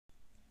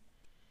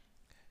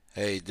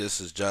Hey, this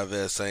is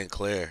Javez St.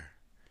 Clair,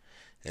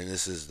 and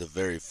this is the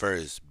very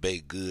first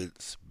Baked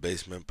Goods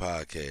Basement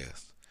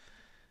Podcast.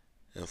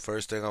 And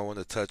first thing I want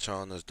to touch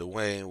on is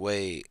Dwayne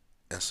Wade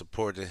and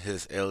supporting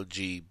his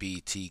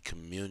LGBT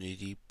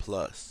community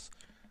plus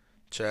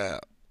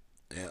child.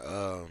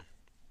 And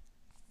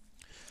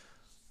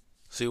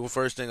see, well,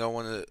 first thing I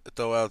want to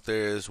throw out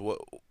there is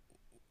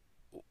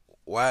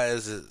why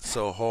is it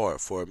so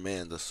hard for a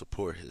man to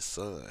support his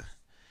son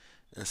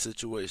in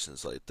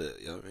situations like that?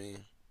 You know what I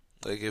mean?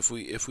 Like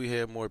if we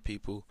had more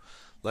people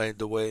like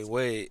Dwayne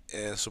Wade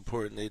and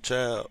supporting their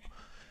child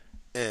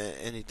and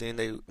anything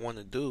they want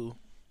to do,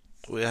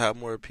 we have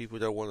more people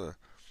that want to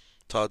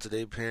talk to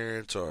their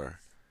parents or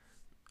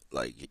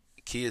like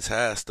kids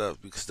hide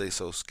stuff because they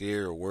so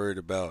scared or worried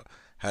about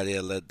how they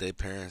let their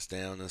parents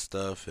down and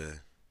stuff. And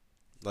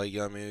like, you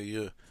know what I mean,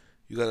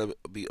 you gotta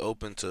be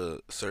open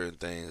to certain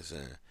things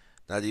and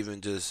not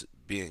even just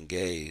being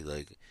gay.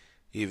 Like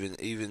even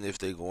if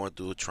they're going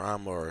through a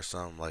trauma or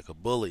something like a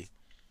bully,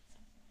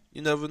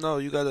 you never know.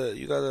 You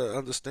gotta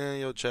understand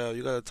your child.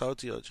 You gotta talk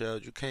to your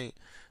child. You can't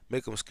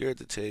make them scared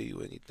to tell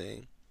you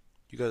anything.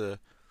 You gotta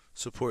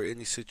support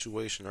any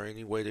situation or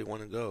any way they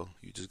want to go.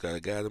 You just gotta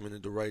guide them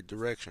in the right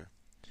direction.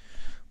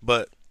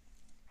 But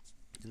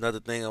another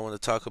thing I want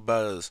to talk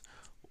about is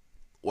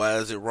why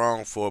is it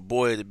wrong for a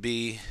boy to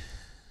be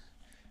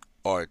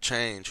or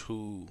change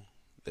who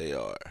they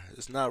are?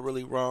 It's not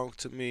really wrong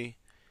to me.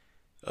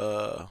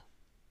 Uh,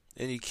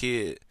 any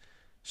kid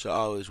should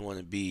always want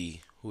to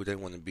be who they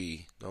want to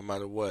be, no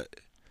matter what.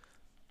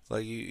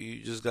 Like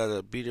you just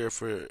gotta be there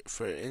for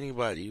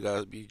anybody. You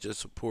gotta be just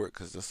support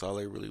because that's all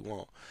they really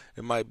want.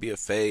 It might be a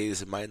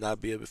phase, it might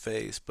not be a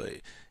phase, but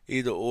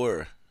either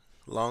or,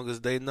 long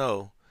as they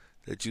know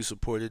that you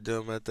supported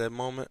them at that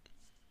moment,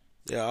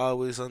 they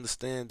always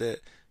understand that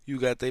you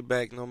got their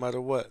back no matter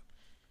what.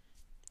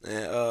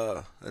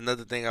 And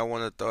another thing I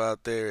want to throw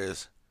out there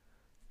is,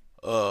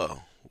 uh,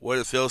 what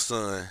if your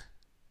son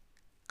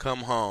come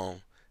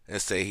home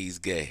and say he's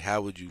gay?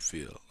 How would you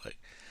feel?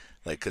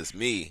 Cause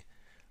me,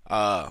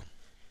 uh,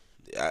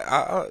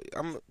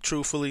 I'm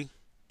truthfully,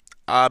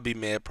 I'll be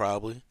mad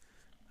probably.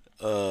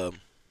 Um,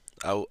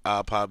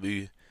 I'll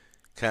probably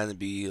kind of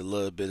be a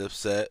little bit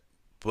upset,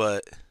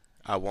 but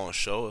I won't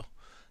show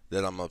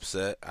that I'm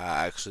upset.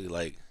 I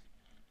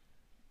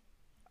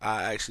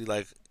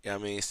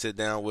mean, sit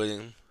down with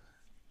him,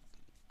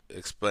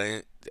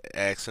 explain,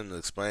 ask him to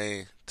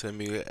explain to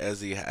me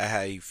as he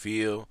how he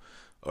feel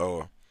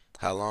or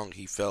how long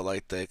he felt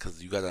like that.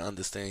 Cause you gotta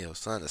understand your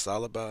son. It's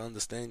all about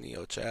understanding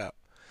your child.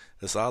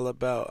 It's all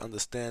about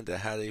understanding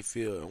how they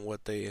feel and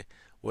what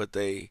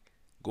they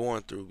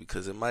going through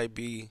because it might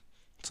be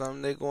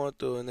something they going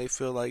through and they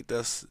feel like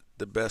that's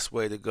the best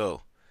way to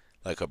go.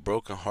 Like a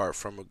broken heart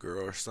from a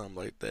girl or something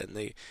like that and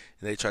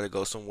they try to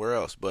go somewhere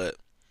else, but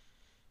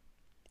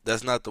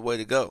that's not the way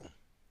to go.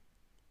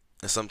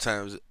 And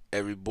sometimes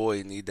every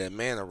boy need that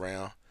man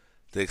around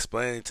to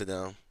explain to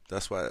them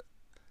that's why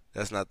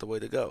that's not the way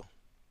to go.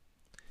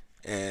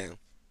 And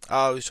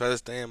I always try to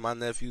stay in my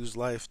nephew's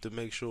life to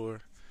make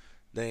sure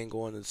they ain't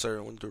going in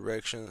certain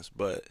directions,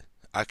 but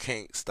I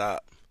can't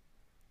stop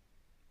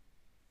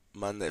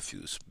my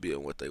nephews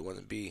being what they want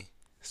to be.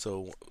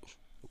 So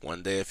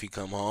one day if he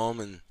come home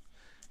and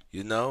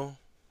you know,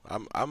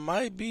 I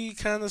might be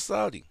kind of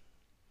salty,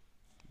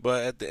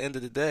 but at the end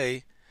of the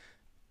day,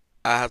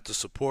 I have to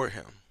support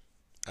him.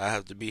 I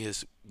have to be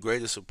his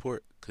greatest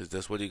support because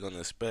that's what he's gonna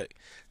expect.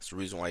 That's the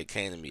reason why he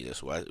came to me.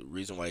 That's why the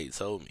reason why he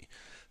told me.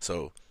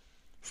 So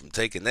from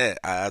taking that,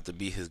 I have to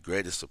be his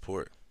greatest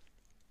support.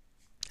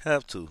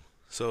 Have to.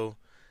 So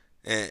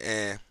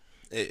and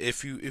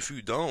if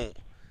you don't,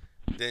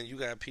 then you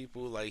got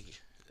people like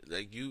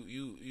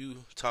you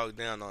talk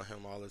down on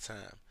him all the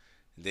time.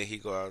 And then he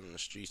go out on the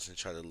streets and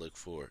try to look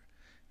for it.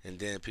 And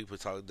then people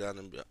talk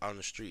down on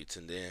the streets,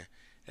 and then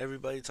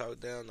everybody talk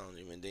down on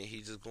him, and then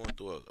he just going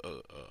through a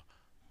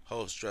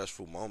whole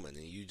stressful moment,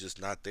 and you just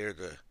not there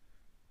to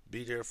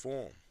be there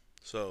for him.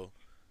 So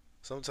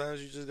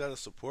sometimes you just gotta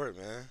support,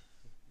 man.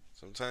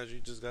 Sometimes you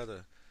just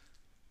gotta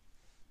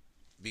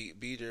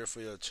be there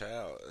for your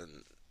child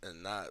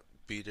and not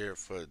be there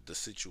for the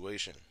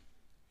situation.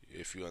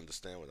 If you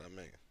understand what I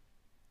mean.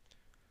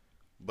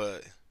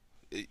 But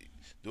it,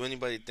 do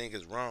anybody think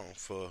it's wrong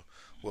for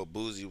what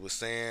Boozy was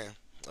saying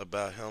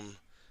about him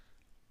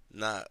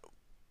not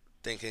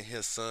thinking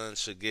his son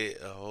should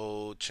get a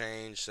whole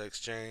change, sex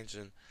change,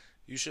 and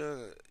you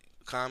shouldn't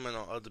comment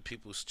on other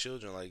people's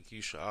children. Like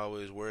you should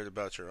always worry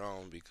about your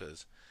own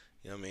because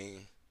you know what I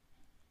mean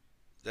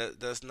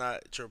that's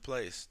not your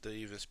place to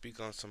even speak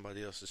on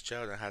somebody else's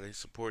child and how they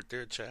support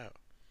their child.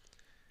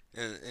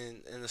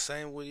 And the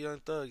same with Young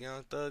Thug.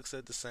 Young Thug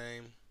said the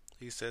same.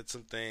 He said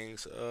some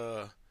things.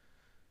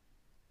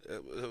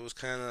 It was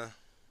kind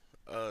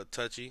of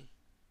touchy.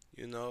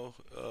 You know,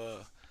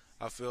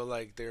 I feel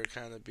like they're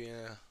kind of being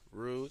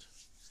rude,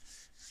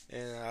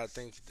 and I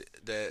think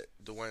that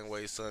Dwayne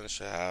Wade's son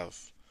should have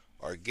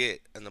or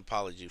get an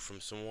apology from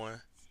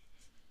someone.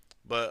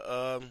 But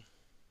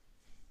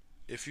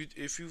if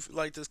you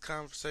like this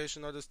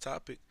conversation or this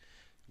topic,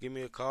 give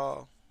me a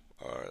call.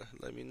 or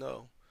let me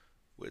know.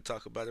 We'll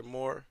talk about it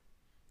more.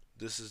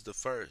 This is the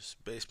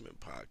first basement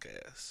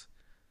podcast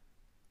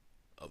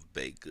of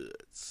baked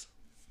goods.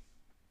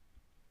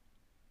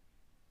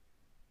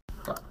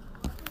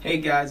 Hey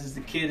guys, it's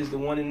the kid, is the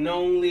one and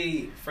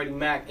only Freddie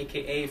Mac,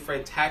 aka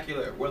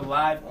Fredtacular. We're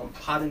live on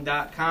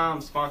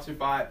Podden.com, sponsored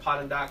by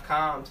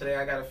Podden.com. Today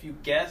I got a few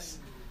guests.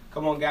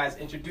 Come on, guys,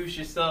 introduce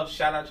yourself.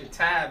 Shout out your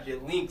tabs, your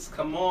links.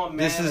 Come on, man.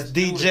 This is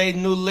DJ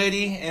New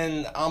Liddy,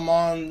 and I'm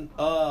on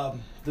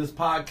this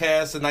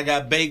podcast, and I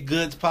got Baked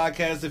Goods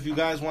podcast. If you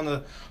guys want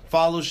to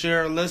follow,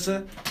 share, or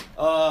listen,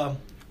 and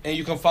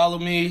you can follow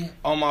me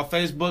on my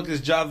Facebook.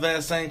 It's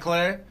Javez St.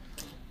 Clair.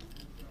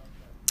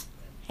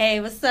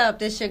 Hey, what's up?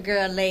 This your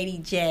girl, Lady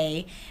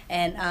J,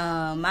 and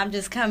I'm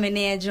just coming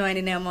in,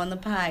 joining them on the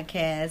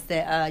podcast.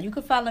 That you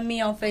can follow me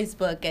on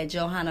Facebook at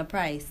Johanna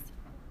Price.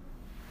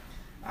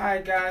 All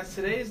right, guys.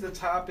 Today's the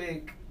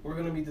topic we're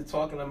gonna be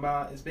talking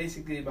about. It's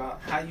basically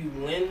about how you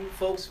lend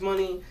folks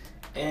money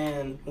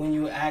and when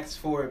you ask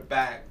for it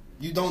back.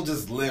 You don't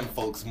just lend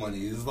folks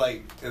money. It's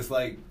like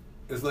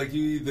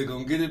you either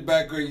gonna get it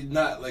back or you're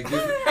not. Like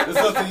it's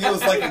up to you.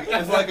 It's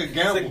like a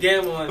gamble. It's a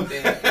gambling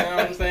thing. You know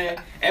what I'm saying?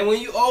 And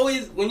when you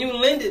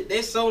lend it,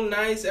 they're so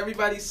nice.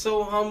 Everybody's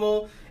so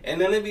humble.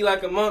 And then it be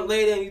like a month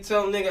later, and you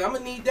tell them, "Nigga, I'm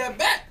gonna need that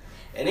back."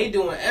 And they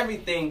doing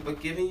everything but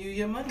giving you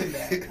your money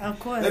back. Of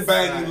course. They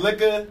buying you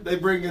liquor. They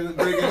bringing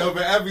over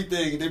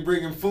everything. They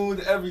bringing food,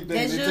 everything.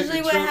 That's they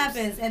usually what trips.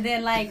 happens. And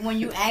then, like, when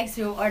you ask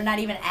you, or not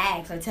even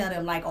ask, or tell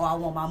them, like, oh, I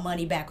want my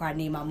money back, or I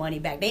need my money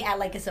back, they act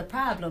like it's a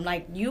problem.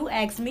 Like, you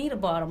asked me to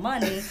borrow the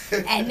money,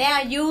 and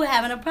now you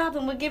having a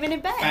problem with giving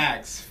it back.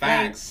 Facts.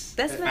 Like,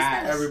 that's messed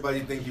up.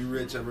 Everybody think you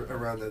rich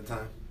around that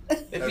time.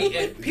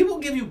 If people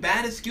give you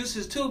bad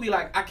excuses too, be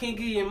like, I can't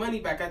give you your money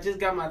back. I just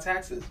got my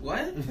taxes.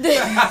 What? It's a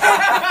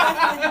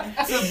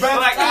bad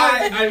Like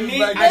I need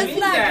that.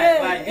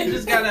 Good. Like you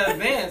just gotta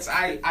advance.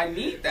 I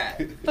need that.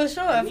 For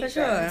sure, for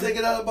sure. Take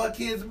it out of my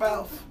kid's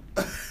mouth.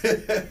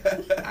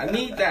 I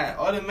need that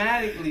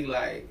automatically.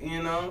 Like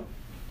you know.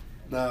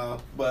 No,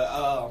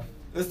 but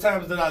there's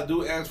times that I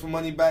do ask for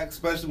money back,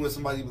 especially when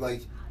somebody be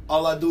like,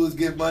 all I do is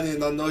give money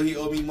and I know he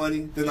owe me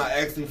money, then I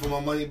ask him for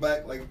my money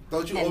back. Like,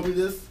 don't you owe me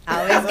this?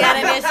 I always got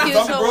an excuse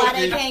I'm for why broke,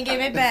 they can't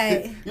give it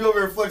back. You over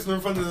here flexing in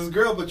front of this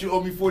girl, but you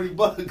owe me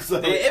 $40. So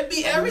It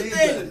be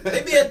everything.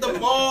 They be at the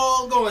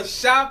mall going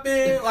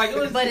shopping. Like,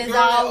 But it's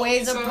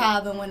always a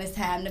problem when it's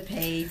time to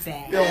pay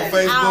back. Yeah, on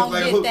Facebook, I don't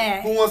like, get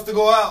that. who wants to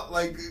go out?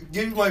 Like,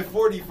 give me my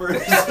 40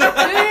 first. You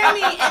hear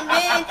me?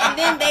 And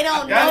then they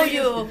don't know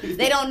you.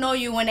 They don't know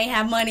you when they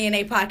have money in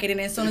their pocket,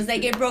 and as soon as they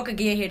get broke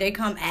again, here they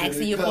come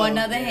asking you for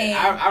another hand.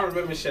 I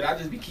remember shit. I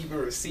just be keeping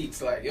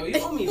receipts. Like, yo, you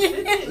owe me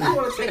 $50. You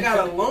want to take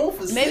out a loan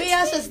for $60? Maybe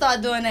I should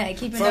start doing that,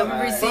 keeping up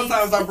with receipts.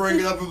 Sometimes I bring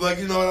it up and be like,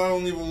 you know what, I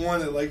don't even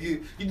want it. Like,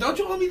 you don't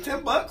you owe me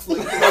 $10? Like, you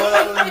know what,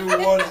 I don't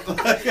even want it.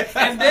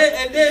 and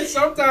then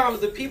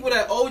sometimes the people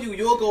that owe you,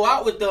 you'll go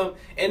out with them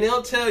and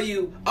they'll tell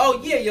you, oh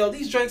yeah, yo,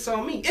 these drinks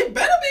on me. It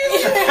better be on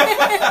you.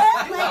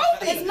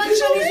 As much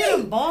money as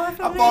you born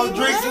from I bought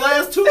drinks the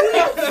last 2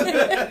 weeks.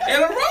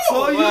 in a row.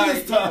 So you Like,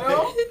 this time. You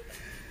know?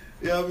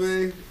 You know what I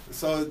mean?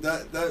 So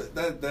that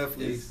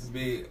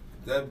definitely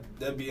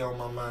that be on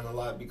my mind a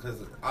lot because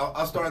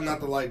I started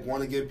not to like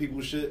want to give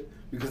people shit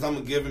because I'm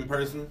a giving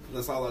person.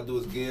 That's all I do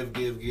is give.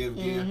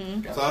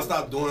 Mm-hmm. So I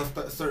stopped doing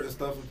certain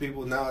stuff for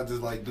people. Now I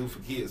just like do for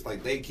kids.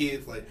 Like they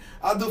kids, like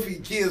I'll do for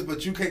your kids,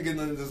 but you can't get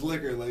none of this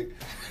liquor. Like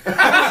this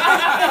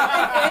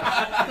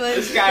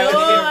guy was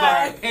here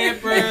buying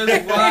Pampers,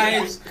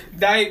 wipes,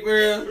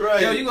 diapers.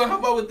 Right. Yo, you gonna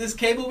help out with this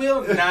cable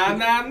bill? Nah.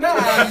 Can't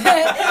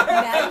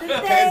do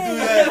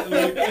that.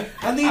 Like,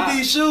 I need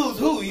these shoes.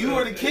 Who? You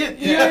or the kid?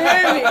 You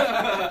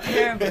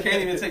hear me?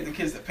 Can't even take the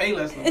kids to pay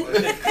less no more.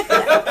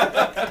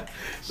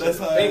 That's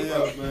how it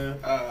is, man.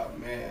 Oh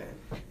man,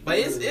 but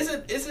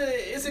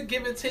it's a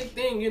give and take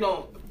thing, you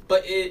know.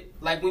 But it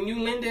like when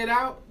you lend it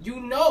out, you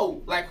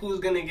know like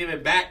who's gonna give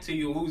it back to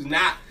you, who's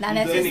not. Not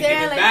gonna give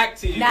necessarily. it back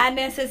to you. Not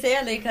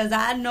necessarily, because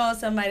I know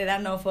somebody that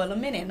I know for a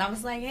minute, and I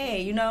was like,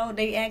 hey, you know,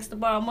 they asked to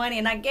borrow money,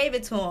 and I gave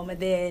it to them, and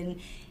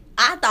then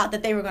I thought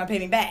that they were gonna pay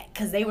me back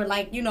because they were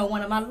like, you know,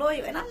 one of my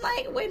loyal, and I'm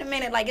like, wait a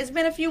minute, like it's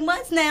been a few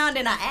months now, and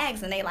then I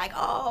asked, and they like,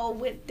 oh,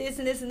 with this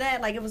and this and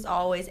that, like it was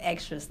always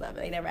extra stuff.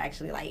 They never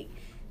actually like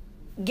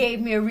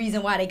gave me a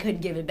reason why they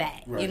couldn't give it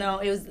back. Right. You know,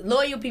 it was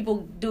loyal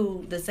people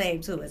do the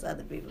same too as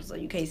other people, so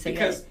you can't say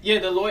because that. Yeah,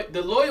 the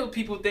loyal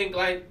people think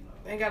like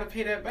they gotta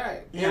pay that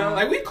back. You know,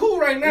 like we cool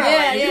right now.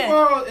 Yeah,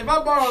 like, if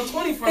I borrow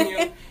 20 from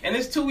you and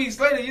it's 2 weeks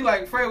later, you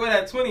like, Fred, where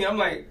that 20? I'm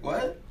like,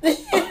 what?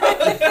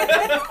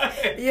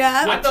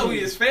 Yeah, I thought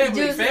we was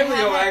family. Family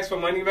don't ask for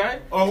money back.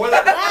 Or what?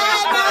 No.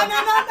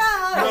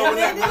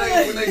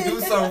 When they do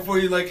something for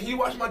you, like, can you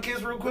watch my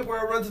kids real quick where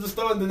I run to the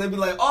store? And then they be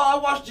like, oh,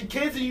 I watched your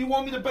kids and you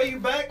want me to pay you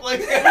back?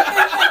 Like,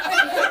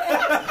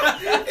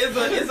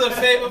 it's a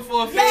favor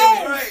for a family.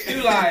 Yes. Right.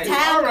 You like,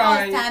 time all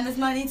right. Time is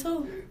money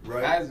too.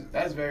 Right.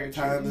 That's very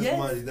true. Time is Yes.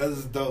 money. That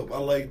is dope. I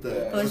like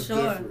that. For That's sure.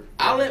 different.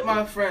 I lent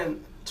my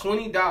friend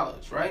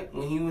 $20, right?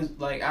 When he was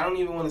like, I don't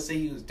even want to say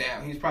he was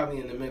down. He was probably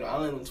in the middle. I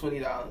lent him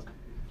 $20.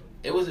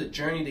 it was a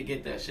journey to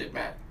get that shit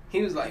back.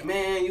 He was like,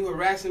 man, you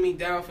harassing me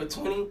down for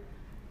 20.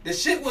 The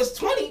shit was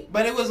 20,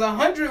 but it was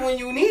 100 when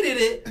you needed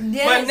it.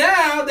 Yes. But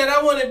now that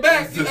I want it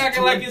back, It's you just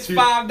acting like it's $5.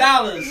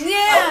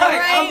 Yeah, I'm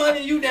right.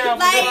 letting you down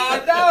for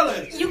Like,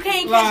 $5. You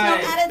can't Like,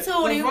 catch no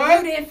attitude. the You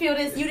fuck? didn't feel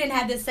this. You didn't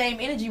have the same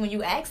energy when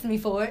you asked me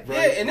for it.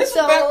 Yeah, and this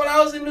So- was back when I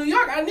was in New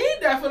York. I need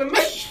that for the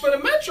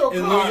metro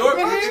In card. New York,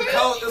 You know what it I'm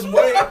cost is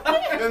way.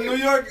 In New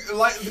York,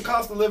 like the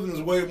cost of living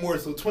is way more.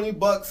 So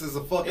 $20 is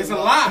a fucking. It's a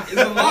lot. It's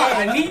a lot.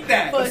 I need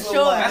that. For That's a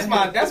sure.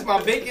 lot. That's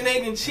my bacon,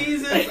 egg, and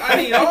cheeses. I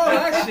need all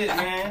that shit,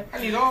 man. I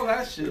need all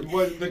that shit.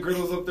 What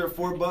McGriddle's up there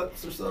 $4 or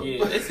something?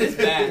 Yeah, it's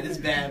bad. It's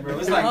bad, bro.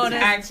 It's like Oh,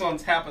 that's- tax on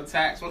top of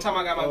tax. One time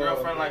I got my Oh,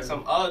 girlfriend like man.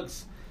 some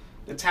Uggs.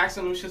 The tax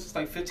on them shits was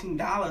like $15.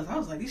 I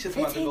was like, these shits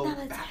about to go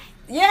 $15 back.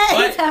 Yeah,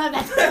 But- you tell me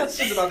That that.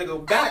 shit's about to go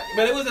back.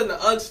 But it was in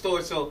the Ugg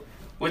store, so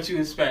what you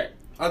expect?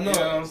 I know. You know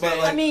what I'm but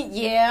saying? like, I mean,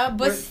 yeah,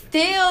 but New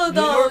still,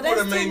 though, York would that's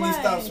have made too me much.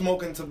 stop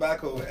smoking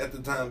tobacco at the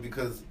time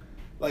because,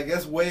 like,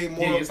 that's way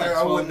more. Yeah, it's like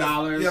I wouldn't-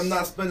 $12. Yeah, I'm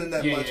not spending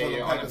that much on a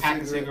on pack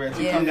of of cigarettes. cigarettes.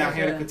 You Yeah, come down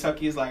here to yeah.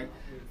 Kentucky, it's like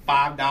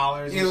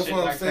 $5 and Yeah, that's shit what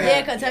I'm like saying.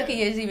 that. Yeah,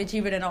 Kentucky is even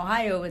cheaper than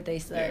Ohio, what they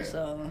say. Yeah.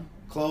 So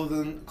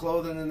Clothing,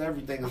 and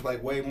everything is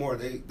like way more.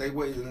 They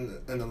wait in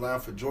the line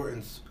for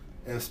Jordans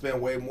and spend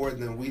way more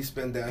than we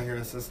spend down here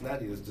in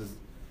Cincinnati. It's just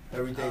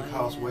everything Oh,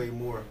 costs yeah. way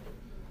more.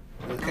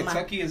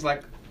 Kentucky is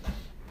like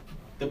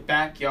the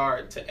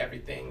backyard to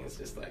everything. It's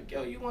just like,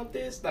 yo, you want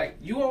this? Like,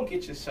 you won't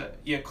get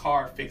your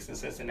car fixed in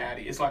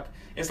Cincinnati. It's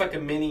like a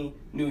mini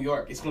New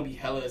York. It's gonna be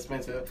hella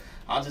expensive.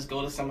 I'll just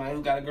go to somebody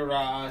who got a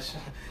garage.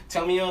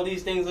 Tell me all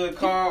these things of the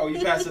car, or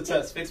you pass the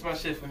test. Fix my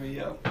shit for me,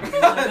 yo.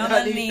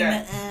 I need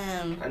that.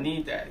 I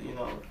need that. You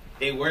know,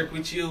 they work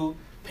with you,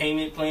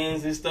 payment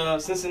plans and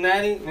stuff.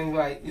 Cincinnati, and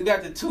like, you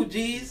got the 2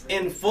 Gs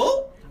in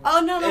full. Oh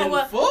no! In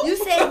What full? you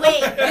say? Wait,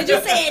 did you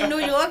say in New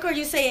York or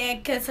you say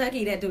in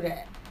Kentucky that do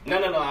that? No.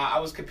 I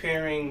was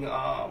comparing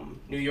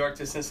New York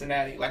to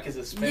Cincinnati. Like, it's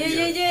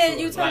expensive. Yeah.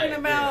 You talking Like,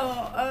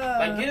 about?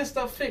 Like, getting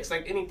stuff fixed,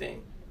 like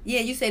anything.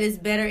 Yeah, you said it's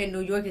better in New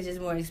York. It's just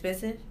more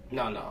expensive.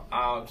 No.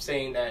 I'm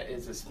saying that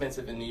it's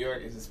expensive in New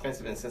York. It's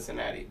expensive in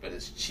Cincinnati, but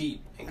it's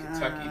cheap in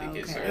Kentucky to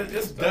get okay. certain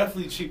It's stuff.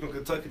 definitely cheap in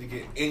Kentucky to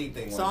get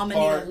anything. So like I'm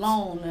gonna need parts. a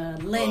loan, a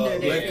lender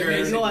there liquor.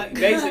 in New York.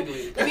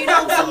 Basically. If you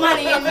don't some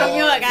money in New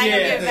York, I Yeah.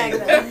 can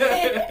get back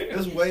there.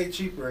 It's way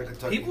cheaper in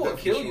Kentucky. People will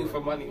that's kill for you sure. for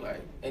money.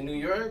 Like, in New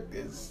York,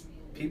 is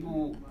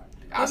people.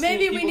 But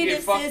maybe we need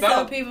to send some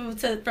up. people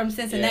from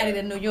Cincinnati Yeah.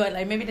 to New York.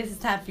 Like maybe this is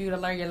time for you to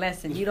learn your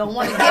lesson. You don't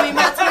want to give me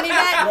my 20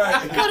 back?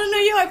 Right. Go to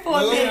New York for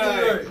a Go to minute.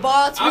 New York.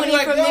 Ball I'm 20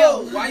 like, from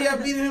yo, you. why y'all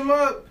beating him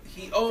up?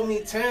 He owed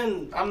me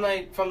 10. I'm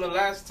like, from the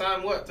last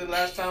time, the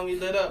last time we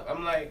lit up?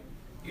 I'm like,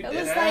 you It did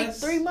was ass like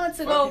 3 months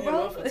ago, fucking him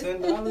bro. up for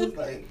 $10?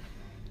 Like,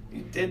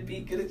 you did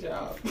get a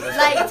job.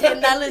 Like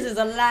 $10 is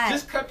a lot.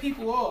 Just cut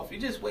people off. You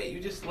just wait. You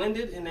just lend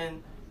it, and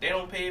then they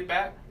don't pay it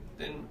back.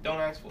 Then don't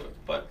ask for it.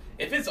 But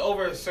if it's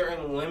over a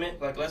certain limit,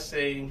 like let's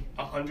say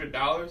 $100,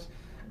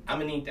 I'm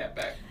gonna need that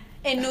back.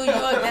 In New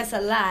York, that's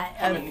a lot.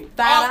 I'm gonna need- $5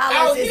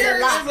 out is here, a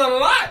lot. It's a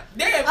lot.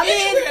 Damn, I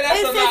mean, anywhere, that's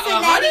in a lot.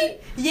 Cincinnati,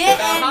 yeah,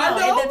 The and no,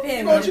 Hondo? it You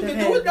depends. know what you it can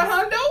do with the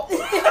Hondo?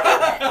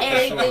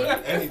 Everything.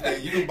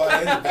 Anything. You can buy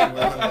anything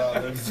with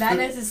 $100. Not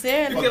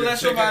necessarily. You can let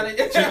somebody-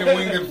 chicken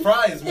wing and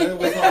fries, man,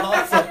 with some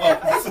hot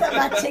sauce.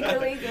 My chicken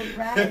wings and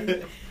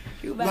fries.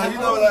 You buy Now, you a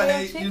know whole what I damn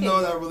hate? chicken. You know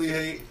what I really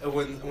hate?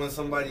 When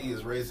somebody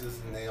is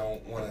racist and they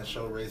don't want to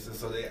show racist,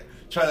 so they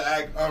try to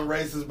act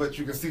unracist, but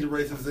you can see the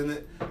racist in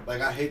it.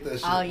 Like, I hate that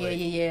shit. Oh, like,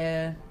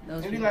 yeah.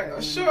 Those And be people like, are-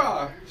 oh,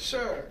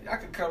 sure. I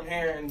could come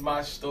here in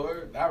my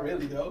store. Not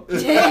really, though.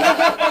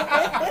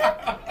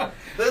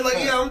 They're like,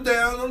 yeah, I'm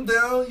down.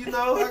 You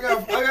know, I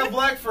got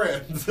black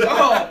friends. Oh, yo,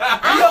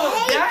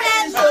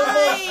 that is that the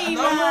most line.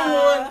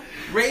 number one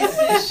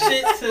racist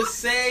shit to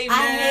say, man. I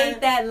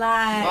hate that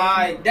line.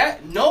 Like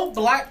that, no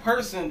black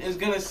person is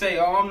gonna say,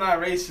 "Oh, I'm not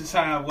racist."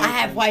 I have white I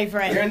have friends." white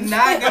friends. You're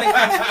not gonna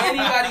catch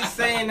anybody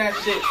saying that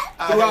shit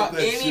I throughout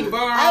hate that any shit.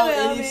 borough, I will,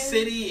 any man.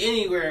 city,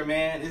 anywhere,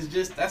 man. It's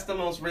just that's the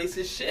most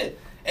racist shit,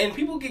 and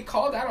people get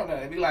called out on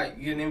that. They be like,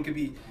 your name could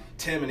be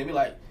Tim, and they be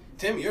like,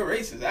 Tim, you're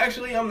racist.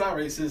 Actually, I'm not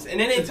racist. And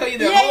then they tell you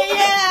their whole, they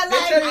like,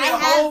 tell you I their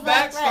have whole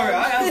black backstory. friends.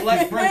 I have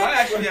black friends. I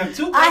actually have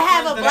 2 black I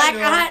have friends a that I black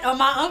know. aunt on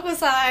my uncle's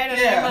side. and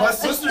Yeah, then My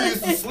sister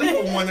used to sleep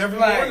with one every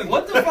Like, morning.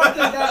 what the fuck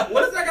does that?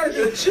 What does that got to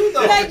do with you,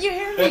 though? Like, you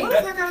hear me? What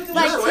does that got to do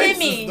Like You're with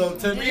Timmy. racist, though,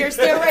 Timmy. You're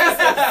still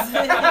racist.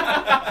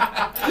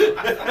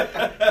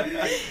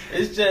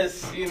 It's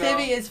just, you know.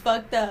 Timmy is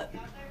fucked up.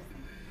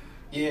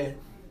 Yeah,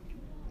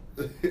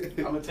 I'm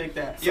gonna take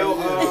that. So, Yo,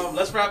 yeah.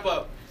 let's wrap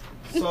up.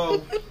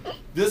 So,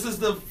 this is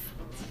the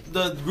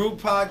group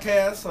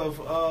podcast of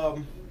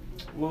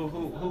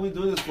who we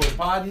do this for?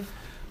 Podden.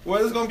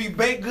 Well, it's gonna be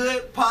Baked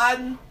Good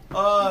Podding.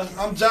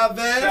 I'm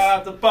Javez. Shout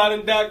out to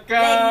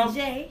Podding.com. Lady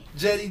J.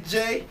 Jetty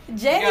J.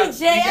 Lady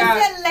J.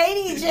 I said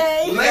Lady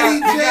J.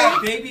 Lady J.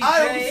 Baby J. I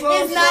am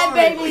so It's not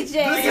sorry. Baby J.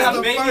 This We is got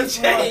the Baby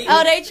first J. one.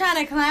 Oh, they trying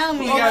to clown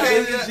me. We got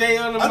Okay, Baby yeah. J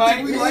on the I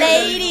think we mic. like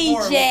Lady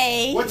that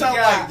J. What y'all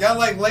Yeah. like? Y'all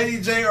like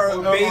Lady J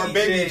or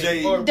Baby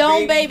J? Or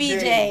Don't Baby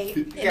Baby J.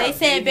 J. Yeah, They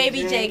said Baby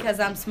Baby J. J because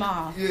I'm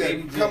small. Yeah,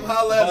 Baby J. come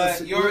holla at us.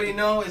 But you already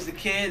know, it's the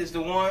kid, it's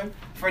the one.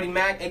 Freddie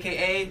Mac,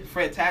 a.k.a.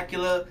 Fred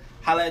Tacular.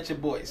 Holla at your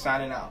boy.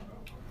 Signing out.